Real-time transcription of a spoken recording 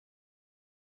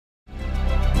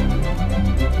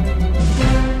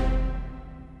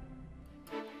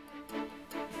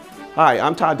Hi,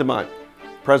 I'm Todd DeMont,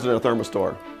 President of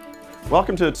Therma-Stor.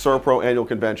 Welcome to the ServPro Annual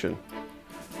Convention.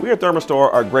 We at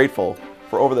Therma-Stor are grateful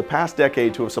for over the past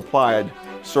decade to have supplied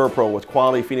ServPro with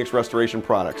quality Phoenix restoration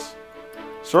products.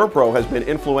 ServPro has been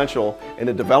influential in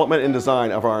the development and design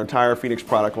of our entire Phoenix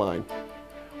product line.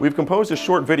 We've composed a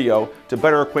short video to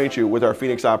better acquaint you with our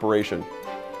Phoenix operation.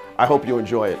 I hope you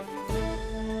enjoy it.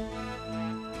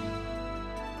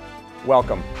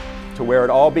 Welcome to where it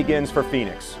all begins for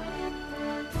Phoenix.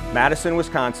 Madison,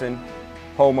 Wisconsin,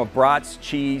 home of brats,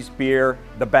 cheese, beer,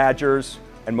 the Badgers,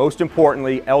 and most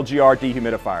importantly, LGR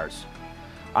dehumidifiers.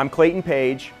 I'm Clayton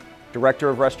Page, Director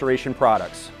of Restoration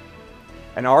Products.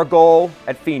 And our goal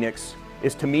at Phoenix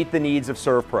is to meet the needs of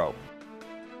ServPro.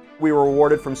 We were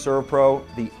awarded from ServPro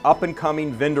the Up and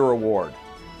Coming Vendor Award.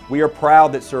 We are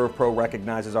proud that ServPro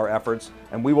recognizes our efforts,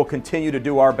 and we will continue to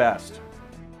do our best.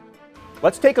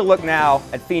 Let's take a look now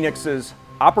at Phoenix's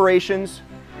operations,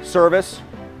 service,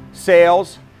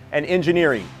 sales, and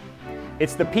engineering.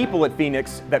 It's the people at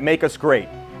Phoenix that make us great.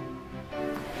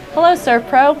 Hello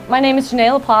ServPro, my name is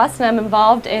Janae LaPlace and I'm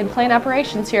involved in plant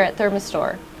operations here at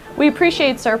Therma-Stor. We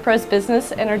appreciate ServPro's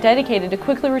business and are dedicated to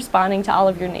quickly responding to all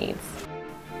of your needs.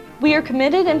 We are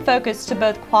committed and focused to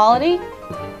both quality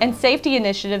and safety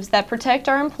initiatives that protect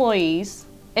our employees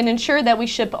and ensure that we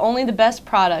ship only the best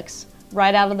products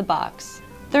right out of the box.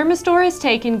 Therma-Stor has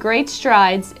taken great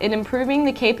strides in improving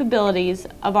the capabilities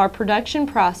of our production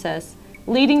process,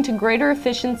 leading to greater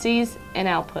efficiencies and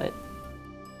output.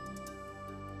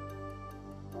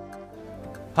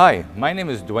 Hi, my name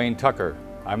is Dwayne Tucker.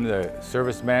 I'm the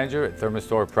Service Manager at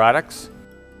Therma-Stor Products.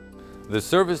 The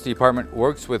Service Department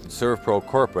works with ServPro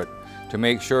Corporate to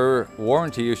make sure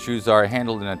warranty issues are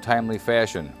handled in a timely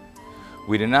fashion.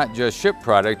 We do not just ship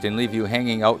product and leave you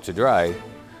hanging out to dry.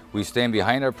 We stand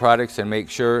behind our products and make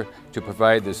sure to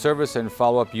provide the service and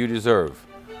follow-up you deserve.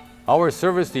 Our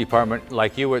service department,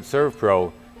 like you at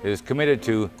ServPro, is committed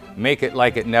to make it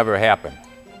like it never happened.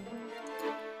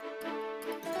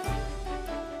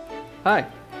 Hi,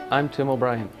 I'm Tim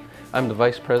O'Brien. I'm the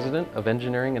Vice President of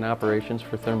Engineering and Operations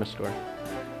for Therma-Stor.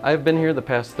 I have been here the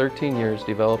past 13 years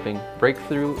developing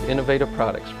breakthrough, innovative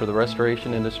products for the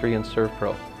restoration industry and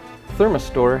ServPro.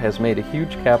 Therma-Stor has made a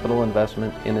huge capital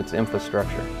investment in its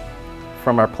infrastructure.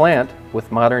 From our plant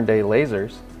with modern-day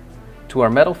lasers to our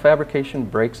metal fabrication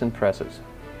brakes and presses.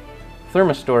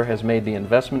 Therma-Stor has made the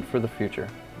investment for the future.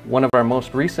 One of our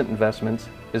most recent investments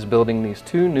is building these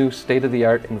two new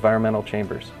state-of-the-art environmental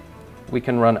chambers. We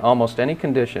can run almost any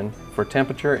condition for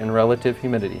temperature and relative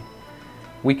humidity.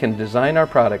 We can design our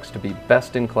products to be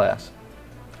best in class.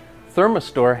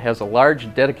 Therma-Stor has a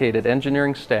large dedicated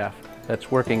engineering staff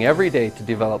that's working every day to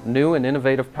develop new and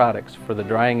innovative products for the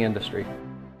drying industry.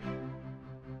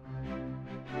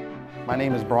 My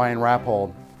name is Brian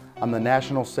Rappold. I'm the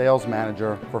National Sales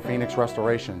Manager for Phoenix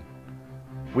Restoration.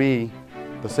 We,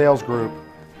 the sales group,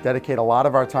 dedicate a lot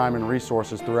of our time and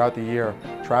resources throughout the year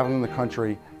traveling the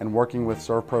country and working with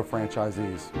ServPro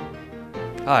franchisees.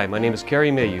 Hi, my name is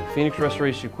Kerry Mayu, Phoenix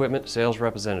Restoration Equipment Sales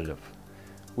Representative.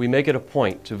 We make it a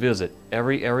point to visit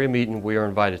every area meeting we are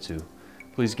invited to.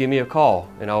 Please give me a call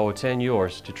and I will attend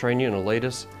yours to train you in the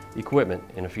latest equipment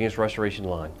in the Phoenix Restoration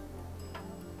line.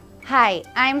 Hi,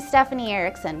 I'm Stephanie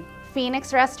Erickson,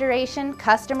 Phoenix Restoration,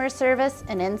 Customer Service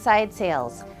and Inside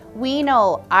Sales. We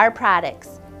know our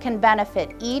products can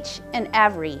benefit each and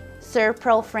every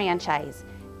ServPro franchise.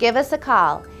 Give us a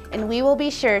call and we will be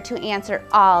sure to answer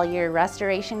all your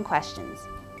restoration questions.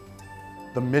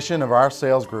 The mission of our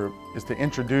sales group is to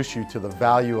introduce you to the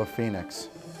value of Phoenix.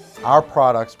 Our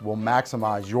products will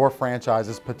maximize your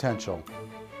franchise's potential.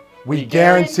 We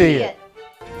guarantee it.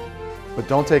 But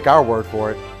don't take our word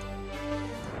for it.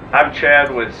 I'm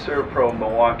Chad with ServPro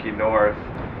Milwaukee North.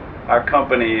 Our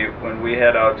company, when we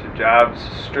head out to jobs,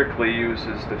 strictly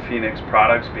uses the Phoenix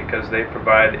products because they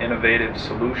provide innovative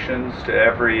solutions to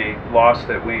every loss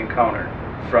that we encounter.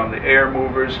 From the air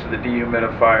movers to the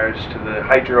dehumidifiers to the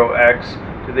Hydro X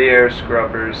to the air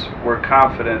scrubbers, we're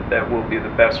confident that we'll be the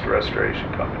best restoration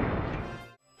company.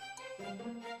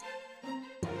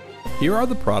 Here are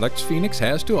the products Phoenix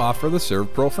has to offer the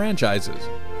ServPro franchises.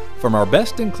 From our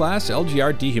best-in-class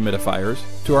LGR dehumidifiers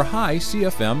to our high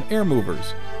CFM air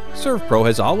movers, ServPro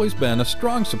has always been a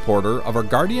strong supporter of our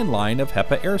Guardian line of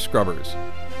HEPA air scrubbers.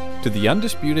 To the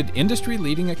undisputed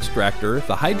industry-leading extractor,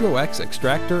 the Hydro X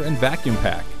extractor and vacuum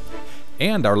pack,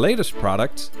 and our latest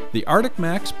products, the Arctic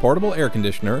Max portable air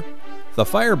conditioner, the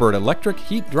Firebird electric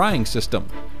heat drying system,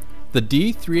 the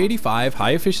D385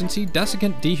 high-efficiency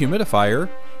desiccant dehumidifier,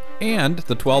 and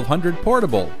the 1200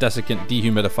 portable desiccant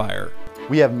dehumidifier.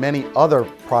 We have many other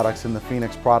products in the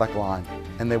Phoenix product line,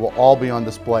 and they will all be on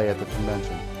display at the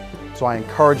convention. So I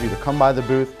encourage you to come by the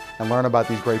booth and learn about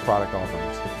these great product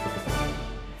offerings.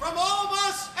 From all of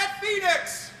us at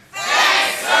Phoenix!